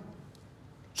light.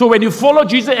 So when you follow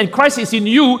Jesus and Christ is in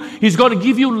you, he's going to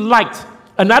give you light.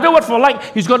 Another word for light,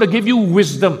 he's going to give you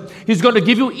wisdom. He's going to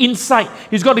give you insight.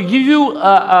 He's going to give you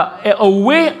a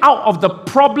way out of the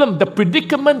problem, the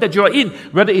predicament that you're in,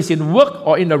 whether it's in work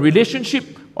or in a relationship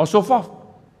or so forth.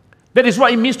 That is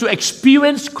what it means to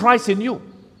experience Christ in you.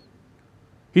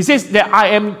 He says that I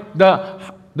am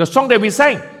the song that we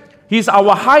sang. He's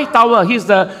our high tower. He's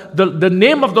the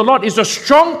name of the Lord is a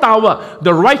strong tower.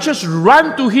 The righteous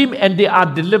run to him and they are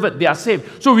delivered. They are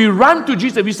saved. So we run to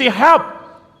Jesus. We say, help.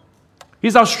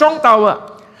 He's our strong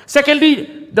tower.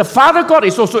 Secondly, the Father God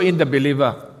is also in the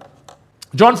believer.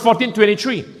 John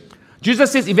 14:23.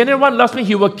 Jesus says, if anyone loves me,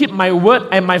 he will keep my word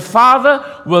and my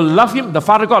Father will love him. The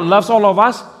Father God loves all of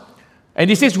us. And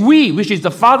he says, we, which is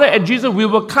the Father and Jesus, we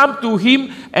will come to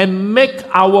him and make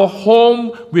our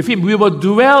home with him. We will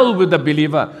dwell with the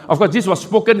believer. Of course, this was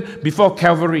spoken before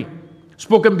Calvary,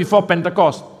 spoken before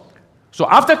Pentecost. So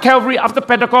after Calvary, after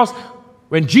Pentecost,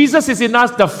 when Jesus is in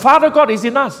us, the Father God is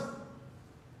in us.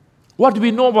 What do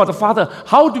we know about the Father?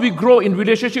 How do we grow in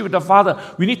relationship with the Father?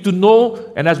 We need to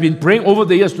know, and has been praying over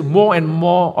the years, to more and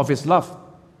more of his love.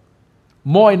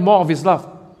 More and more of his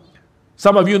love.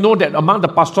 Some of you know that among the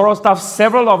pastoral staff,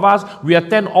 several of us, we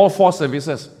attend all 4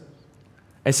 services.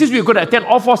 And since we're going to attend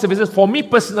all 4 services, for me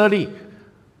personally,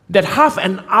 that half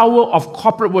an hour of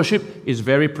corporate worship is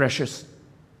very precious.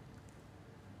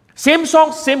 Same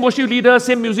songs, same worship leader,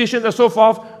 same musicians and so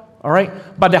forth, all right?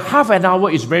 But the half an hour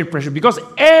is very precious because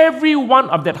every one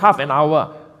of that half an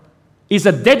hour is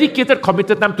a dedicated,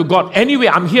 committed time to God. Anyway,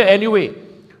 I'm here anyway.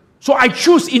 So I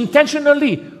choose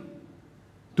intentionally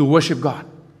to worship God.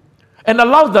 And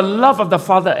allow the love of the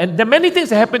Father. And there are many things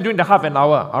that happen during the half an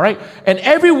hour, all right? And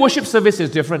every worship service is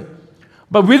different.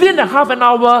 But within the half an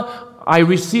hour, I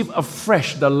receive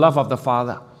afresh the love of the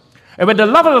Father. And when the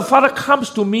love of the Father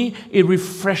comes to me, it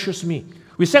refreshes me.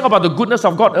 We sang about the goodness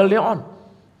of God earlier on.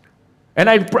 And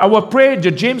I will pray,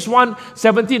 James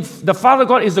 1:17, the Father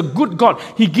God is a good God.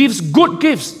 He gives good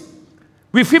gifts.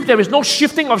 With Him, there is no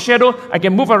shifting of shadow. I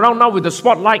can move around now with the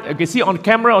spotlight. I can see on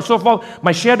camera or so forth.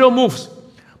 My shadow moves.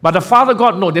 But the Father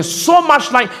God, no. There's so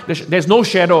much light. There's no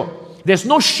shadow. There's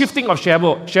no shifting of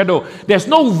shadow. There's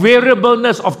no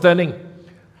variableness of turning.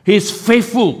 He is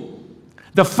faithful.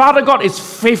 The Father God is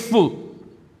faithful.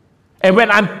 And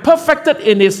when I'm perfected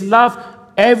in His love,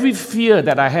 every fear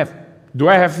that I have, do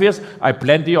I have fears? I have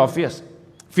plenty of fears.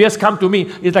 Fears come to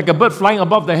me. It's like a bird flying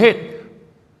above the head.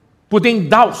 Putting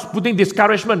doubts, putting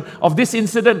discouragement of this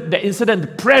incident, the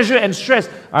incident, pressure and stress.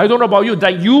 I don't know about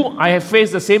you, I have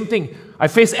faced the same thing. I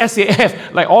face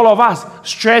SAF, like all of us,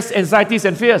 stress, anxieties,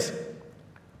 and fears.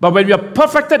 But when we are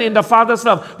perfected in the Father's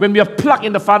love, when we are plugged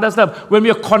in the Father's love, when we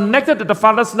are connected to the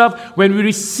Father's love, when we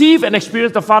receive and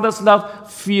experience the Father's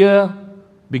love, fear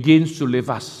begins to leave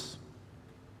us.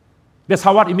 That's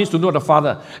what it means to know the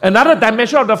Father. Another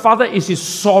dimension of the Father is His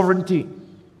sovereignty.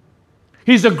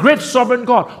 He's a great sovereign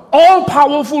God,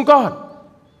 all-powerful God.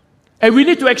 And we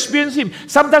need to experience Him.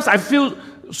 Sometimes I feel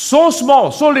so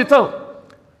small, so little.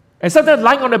 And sometimes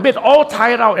lying on the bed, all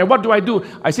tired out. And what do?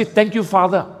 I say, thank you,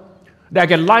 Father, that I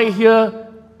can lie here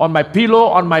on my pillow,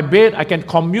 on my bed. I can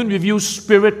commune with you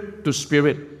spirit to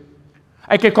spirit.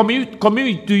 I can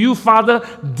commune to you, Father,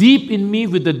 deep in me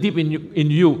with the deep in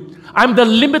you. I'm the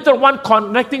limited one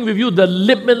connecting with you, the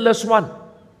limitless one.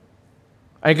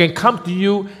 I can come to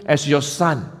you as your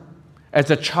son, as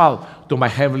a child to my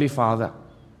Heavenly Father.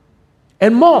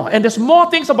 And more. And there's more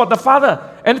things about the Father.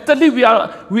 And thirdly, we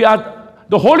are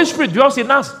the Holy Spirit dwells in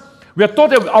us. We are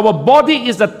told that our body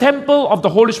is the temple of the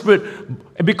Holy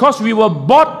Spirit because we were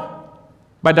bought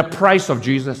by the price of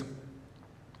Jesus.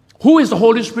 Who is the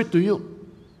Holy Spirit to you?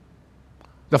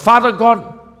 The Father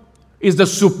God is the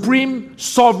supreme,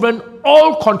 sovereign,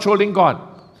 all-controlling God.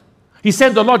 He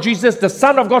sent the Lord Jesus, the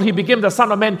Son of God. He became the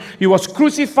Son of Man. He was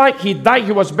crucified. He died.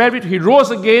 He was buried. He rose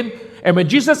again. And when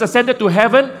Jesus ascended to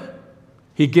heaven,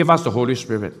 He gave us the Holy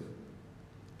Spirit.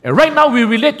 And right now we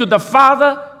relate to the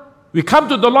Father. We come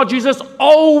to the Lord Jesus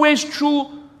always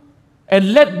through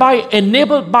and led by,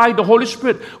 enabled by the Holy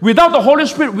Spirit. Without the Holy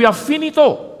Spirit, we are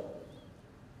finito.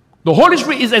 The Holy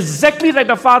Spirit is exactly like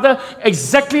the Father,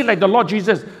 exactly like the Lord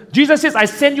Jesus. Jesus says, I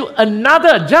send you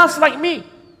another just like me.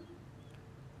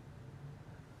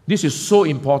 This is so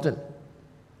important.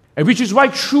 And which is why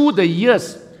through the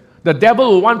years, the devil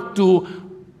will want to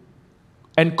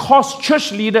and cause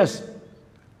church leaders,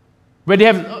 when they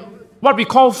have what we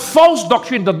call false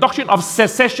doctrine, the doctrine of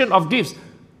cessation of gifts.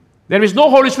 There is no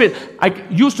Holy Spirit. I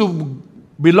used to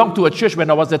belong to a church when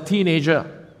I was a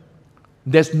teenager.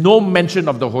 There's no mention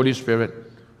of the Holy Spirit.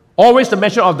 Always the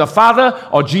mention of the Father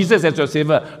or Jesus as your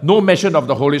Savior. No mention of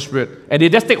the Holy Spirit. And they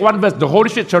just take one verse. The Holy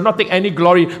Spirit shall not take any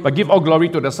glory, but give all glory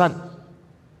to the Son.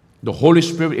 The Holy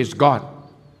Spirit is God.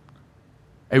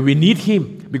 And we need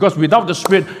Him. Because without the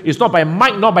Spirit, it's not by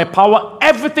might, not by power.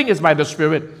 Everything is by the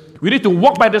Spirit. We need to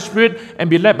walk by the Spirit and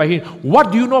be led by Him.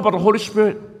 What do you know about the Holy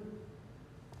Spirit?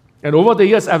 And over the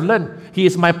years, I've learned He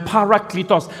is my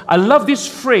Parakletos. I love this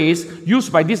phrase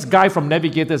used by this guy from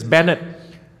Navigators, Bennett.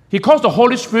 He calls the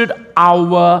Holy Spirit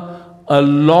our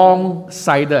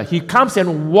alongside-er. He comes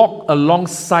and walks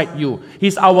alongside you.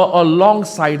 He's our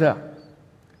alongside-er.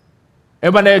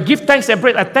 And when I give thanks and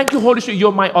praise, I thank you, Holy Spirit,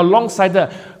 you're my alongside-er.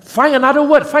 Find another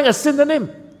word, find a synonym.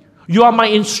 You are my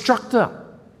instructor.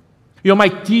 You're my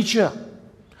teacher.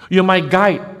 You're my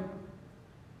guide.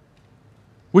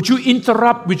 Would you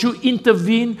interrupt? Would you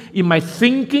intervene in my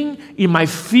thinking, in my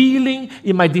feeling,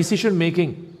 in my decision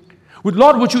making?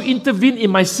 Lord, would you intervene in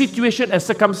my situation and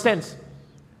circumstance?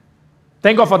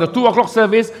 Thank God for the 2 o'clock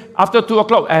service. After 2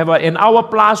 o'clock, I have an hour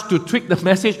plus to tweak the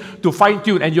message, to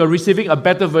fine-tune, and you're receiving a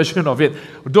better version of it.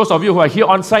 Those of you who are here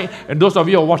on site and those of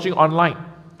you who are watching online.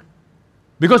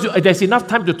 Because there's enough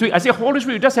time to tweak. I say, Holy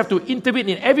Spirit, you just have to intervene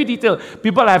in every detail.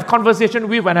 People I have conversation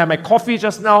with when I have my coffee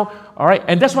just now, all right?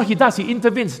 And that's what He does. He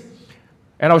intervenes.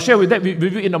 And I'll share with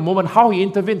you in a moment how He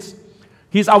intervenes.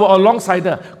 He's our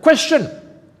alongside-er. Question: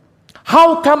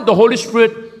 how come the Holy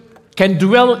Spirit can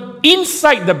dwell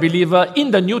inside the believer in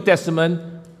the New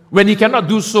Testament when He cannot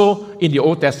do so in the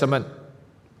Old Testament?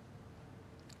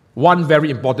 One very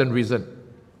important reason.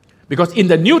 Because in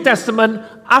the New Testament,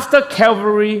 after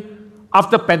Calvary,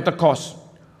 after Pentecost,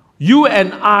 you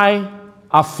and I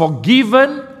are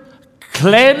forgiven,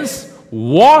 cleansed,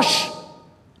 washed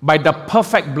by the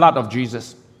perfect blood of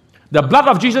Jesus. The blood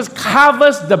of Jesus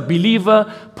covers the believer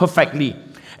perfectly.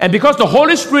 And because the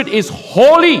Holy Spirit is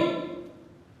holy,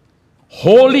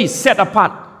 set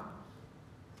apart,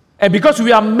 and because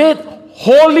we are made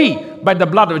holy by the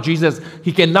blood of Jesus,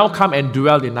 He can now come and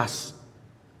dwell in us.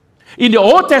 In the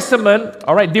Old Testament,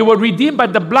 all right, they were redeemed by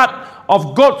the blood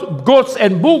of goats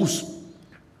and bulls.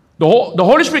 The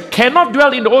Holy Spirit cannot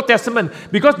dwell in the Old Testament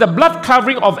because the blood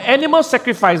covering of animal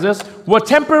sacrifices were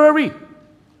temporary.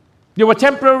 They were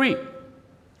temporary.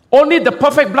 Only the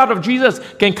perfect blood of Jesus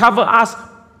can cover us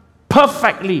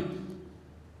perfectly.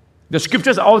 The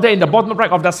scriptures are all there in the bottom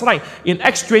right of the slide. In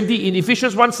Acts 20, in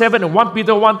Ephesians 1:7 and 1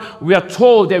 Peter 1, we are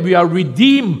told that we are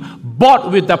redeemed, bought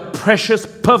with the precious,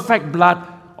 perfect blood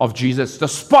of Jesus, the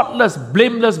spotless,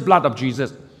 blameless blood of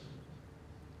Jesus.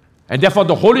 And therefore,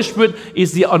 the Holy Spirit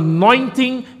is the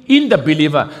anointing in the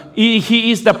believer.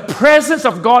 He is the presence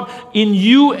of God in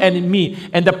you and in me.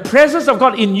 And the presence of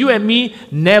God in you and me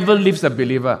never leaves the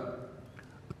believer.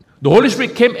 The Holy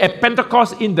Spirit came at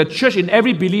Pentecost in the church, in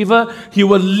every believer. He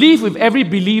will live with every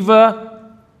believer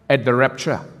at the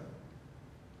rapture.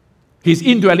 He's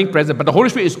indwelling present, but the Holy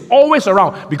Spirit is always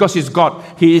around because He's God.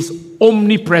 He is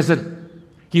omnipresent.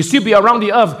 He still be around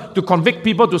the earth to convict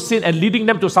people to sin and leading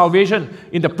them to salvation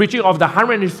in the preaching of the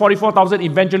 144,000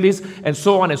 evangelists and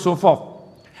so on and so forth.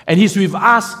 And He's with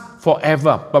us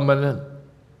forever, permanent.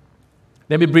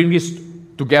 Let me bring this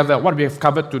together, what we have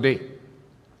covered today.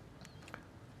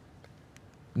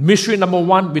 Mystery number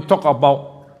 1, we talk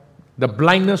about the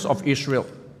blindness of Israel.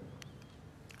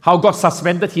 How God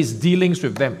suspended His dealings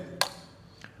with them.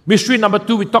 Mystery number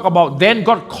 2, we talk about then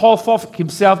God called forth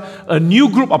Himself a new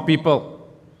group of people.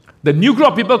 The new group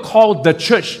of people called the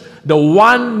church, the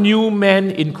one new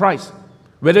man in Christ.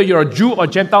 Whether you're a Jew or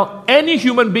Gentile, any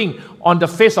human being on the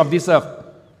face of this earth,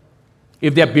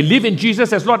 if they believe in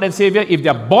Jesus as Lord and Savior, if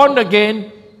they're born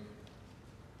again,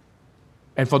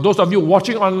 and for those of you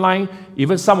watching online,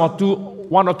 even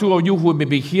one or two of you who may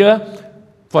be here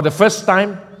for the first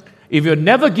time, if you've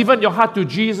never given your heart to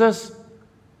Jesus,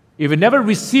 if you never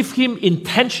received Him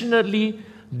intentionally,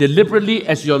 deliberately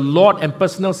as your Lord and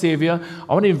personal Savior,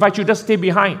 I want to invite you to just stay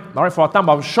behind. All right, for a time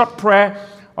of short prayer.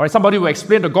 All right, somebody will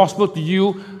explain the gospel to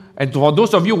you. And for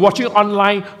those of you watching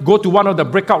online, go to one of the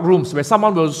breakout rooms where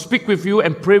someone will speak with you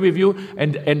and pray with you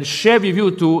and share with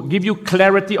you to give you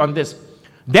clarity on this.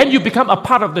 Then you become a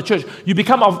part of the church. You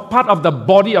become a part of the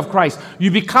body of Christ.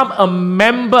 You become a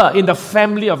member in the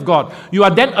family of God. You are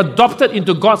then adopted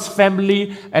into God's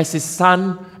family as His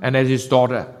son and as His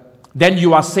daughter. Then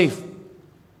you are safe.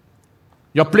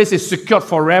 Your place is secured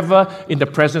forever in the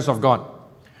presence of God.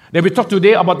 Then we talk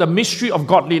today about the mystery of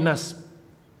godliness.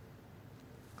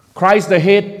 Christ the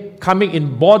head coming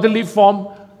in bodily form,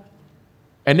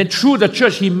 and then through the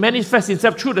church, He manifests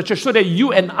Himself through the church so that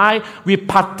you and I, we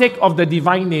partake of the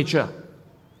divine nature.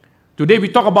 Today we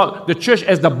talk about the church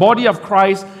as the body of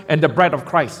Christ and the bride of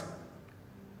Christ.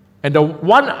 And the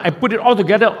one I put it all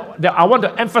together that I want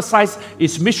to emphasize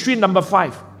is mystery number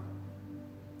 5.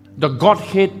 The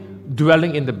Godhead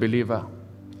dwelling in the believer.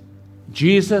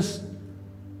 Jesus,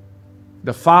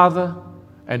 the Father,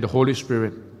 and the Holy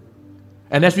Spirit.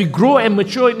 And as we grow and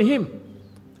mature in Him,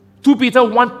 2 Peter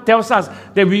 1 tells us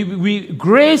that we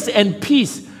grace and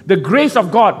peace, the grace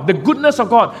of God, the goodness of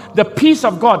God, the peace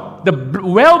of God, the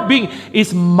well-being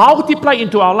is multiplied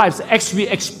into our lives as we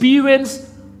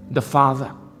experience the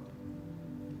Father,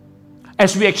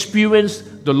 as we experience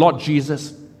the Lord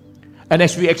Jesus, and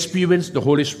as we experience the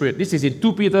Holy Spirit. This is in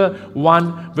 2 Peter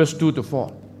 1 verse 2 to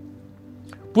 4.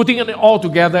 Putting it all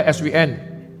together as we end,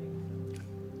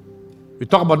 we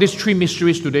talk about these 3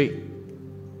 mysteries today.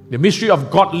 The mystery of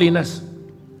godliness,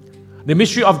 the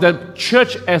mystery of the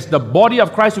church as the body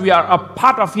of Christ. We are a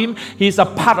part of Him. He is a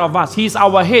part of us. He is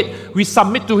our head. We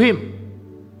submit to Him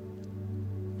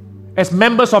as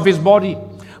members of His body.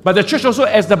 But the church also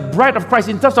as the bride of Christ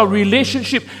in terms of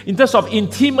relationship, in terms of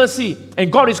intimacy.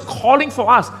 And God is calling for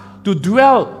us to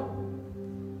dwell.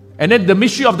 And then the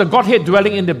mystery of the Godhead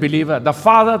dwelling in the believer, the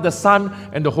Father, the Son,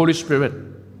 and the Holy Spirit.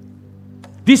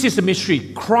 This is the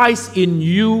mystery. Christ in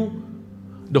you,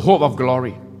 the hope of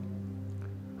glory.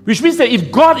 Which means that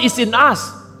if God is in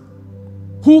us,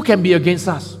 who can be against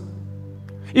us?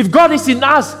 If God is in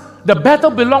us, the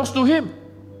battle belongs to Him.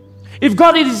 If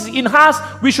God is in us,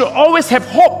 we should always have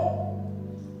hope.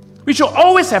 We should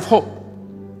always have hope.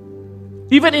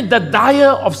 Even in the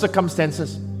dire of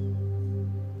circumstances.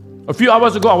 A few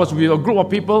hours ago, I was with a group of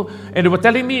people and they were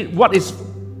telling me what is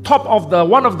top of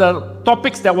one of the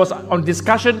topics that was on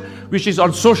discussion, which is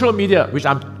on social media, which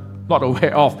I'm not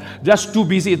aware of. Just too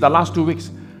busy in the last 2 weeks.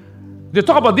 They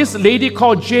talk about this lady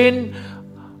called Jane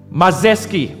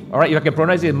Mazeski. All right, if I can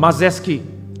pronounce it, Mazeski.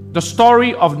 The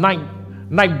story of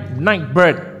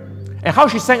Nightbird. And how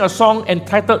she sang a song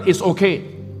entitled It's Okay.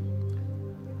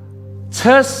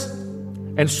 Thirst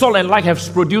And Salt and Light has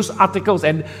produced articles,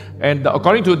 and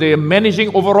according to the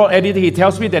managing overall editor, he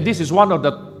tells me that this is one of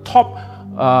the top,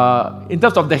 in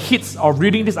terms of the hits of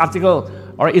reading this article,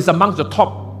 all right, is amongst the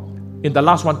top in the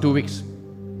last 1-2 weeks.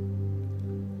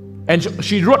 And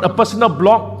she wrote a personal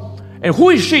blog. And who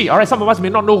is she? All right, some of us may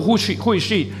not know who is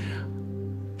she.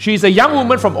 She is a young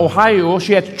woman from Ohio.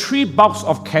 She had 3 bouts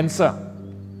of cancer.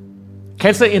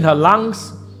 Cancer in her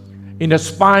lungs, in her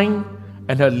spine,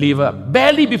 and her liver,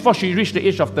 barely before she reached the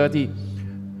age of 30.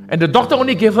 And the doctor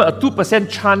only gave her a 2%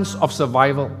 chance of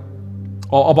survival,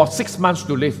 or about 6 months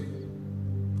to live.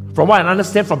 From what I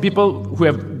understand from people who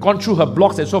have gone through her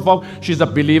blogs and so forth, she's a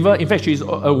believer. In fact, she's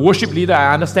a worship leader,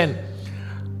 I understand.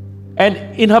 And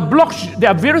in her blog, there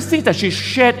are various things that she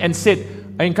shared and said.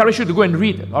 I encourage you to go and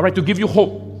read, all right, to give you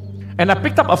hope. And I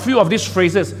picked up a few of these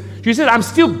phrases. She said, I'm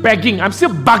still begging, I'm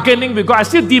still bargaining with God, I'm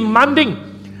still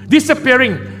demanding,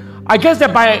 disappearing. I guess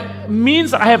that by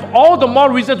means I have all the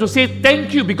more reason to say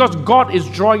thank you because God is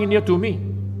drawing near to me.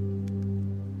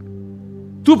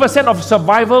 2% of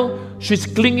survival, she's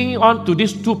clinging on to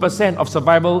this 2% of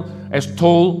survival as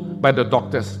told by the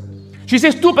doctors. She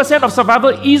says 2% of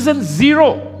survival isn't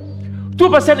zero.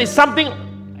 2% is something,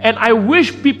 and I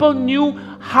wish people knew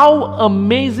how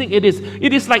amazing it is.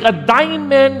 It is like a dying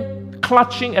man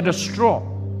clutching at a straw.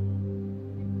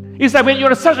 It's like when you're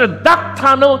in such a dark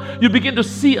tunnel, you begin to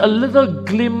see a little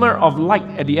glimmer of light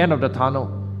at the end of the tunnel.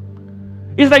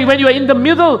 It's like when you're in the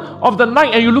middle of the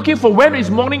night and you're looking for when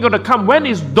is morning going to come, when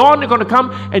is dawn going to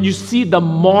come, and you see the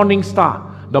morning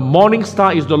star. The morning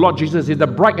star is the Lord Jesus, is the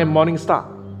bright and morning star.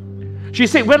 She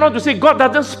went on to say, God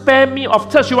doesn't spare me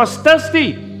of thirst. She was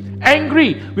thirsty,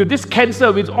 angry with this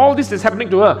cancer, with all this that's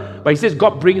happening to her. But he says,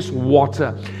 God brings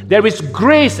water. There is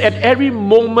grace at every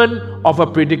moment of a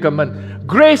predicament.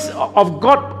 Grace of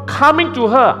God coming to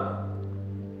her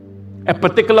at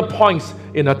particular points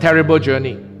in her terrible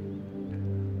journey.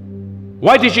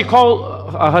 Why did she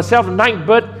call herself Night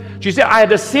Bird? She said, I had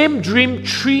the same dream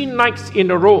 3 nights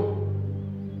in a row.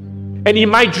 And in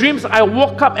my dreams, I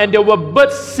woke up and there were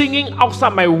birds singing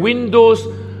outside my windows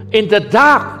in the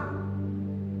dark.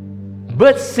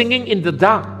 Birds singing in the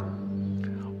dark.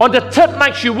 On the 3rd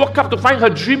night, she woke up to find her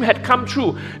dream had come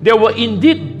true. There were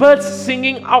indeed birds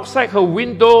singing outside her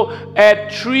window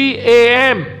at 3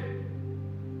 a.m.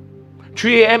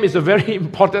 3 a.m. is a very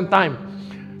important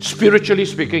time, spiritually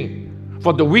speaking.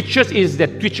 For the witches, is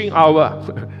that twitching hour.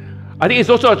 I think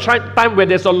it's also a time where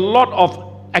there's a lot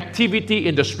of activity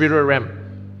in the spiritual realm.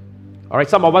 All right,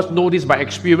 some of us know this by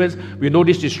experience. We know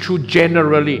this is true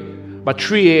generally. But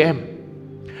 3 a.m.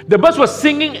 The birds were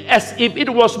singing as if it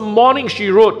was morning, she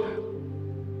wrote.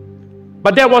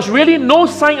 But there was really no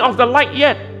sign of the light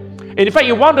yet. And in fact,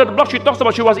 in one of the blogs she talks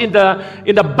about, she was in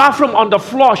the bathroom on the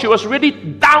floor. She was really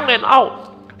down and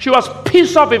out. She was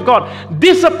pissed off with God,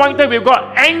 disappointed with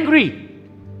God, angry.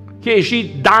 Here is she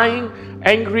dying,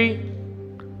 angry.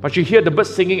 But she heard the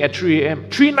birds singing at 3 a.m.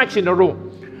 3 nights in a row.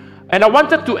 And I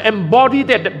wanted to embody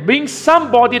that, being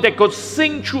somebody that could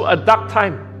sing through a dark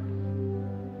time.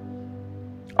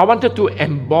 I wanted to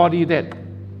embody that.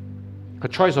 A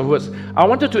choice of words. I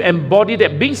wanted to embody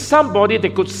that, being somebody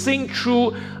that could sing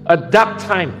through a dark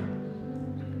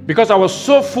time. Because I was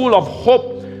so full of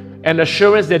hope and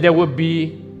assurance that there would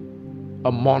be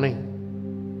a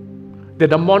morning. That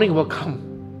the morning will come.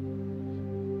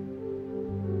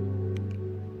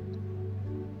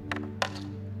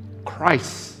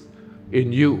 Christ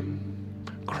in you,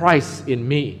 Christ in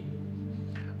me,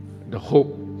 the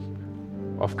hope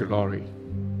of glory.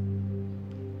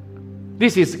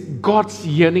 This is God's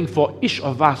yearning for each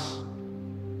of us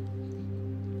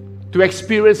to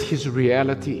experience His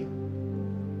reality.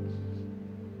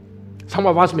 Some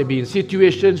of us may be in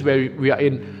situations where we are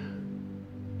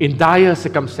in dire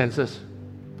circumstances.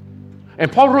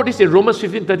 And Paul wrote this in Romans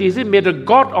 15:30. He said, may the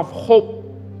God of hope.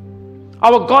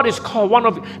 Our God is called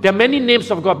there are many names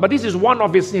of God, but this is one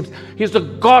of His names. He's the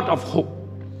God of hope.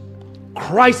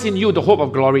 Christ in you, the hope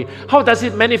of glory. How does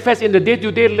it manifest in the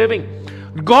day-to-day living?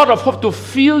 God of hope to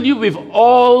fill you with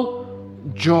all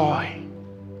joy.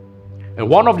 And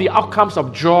one of the outcomes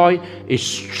of joy is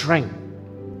strength,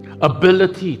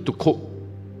 ability to cope,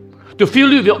 to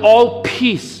fill you with all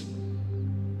peace.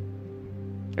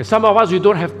 And some of us, we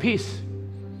don't have peace.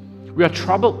 We are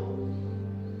troubled.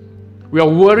 We are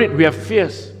worried, we have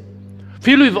fears.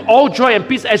 Filled with all joy and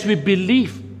peace as we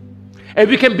believe. And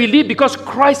we can believe because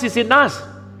Christ is in us.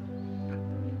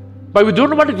 But we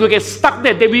don't want to get stuck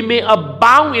there, that we may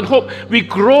abound in hope. We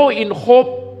grow in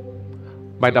hope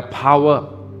by the power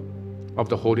of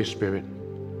the Holy Spirit.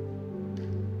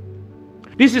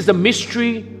 This is the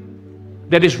mystery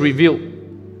that is revealed.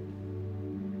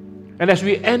 And as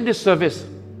we end this service,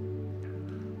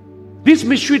 this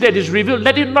mystery that is revealed,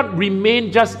 let it not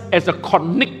remain just as a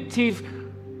cognitive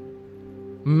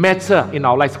matter in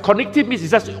our lives. Cognitive means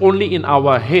it's just only in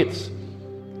our heads.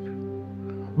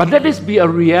 But let this be a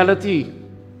reality.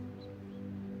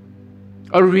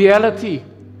 A reality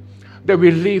that we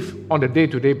live on a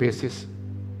day-to-day basis.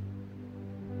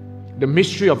 The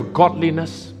mystery of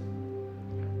godliness,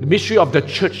 the mystery of the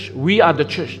church. We are the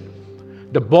church,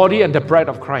 the body and the bride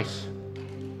of Christ.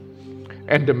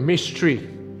 And the mystery,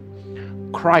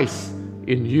 Christ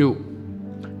in you,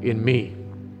 in me,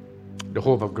 the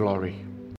hope of glory.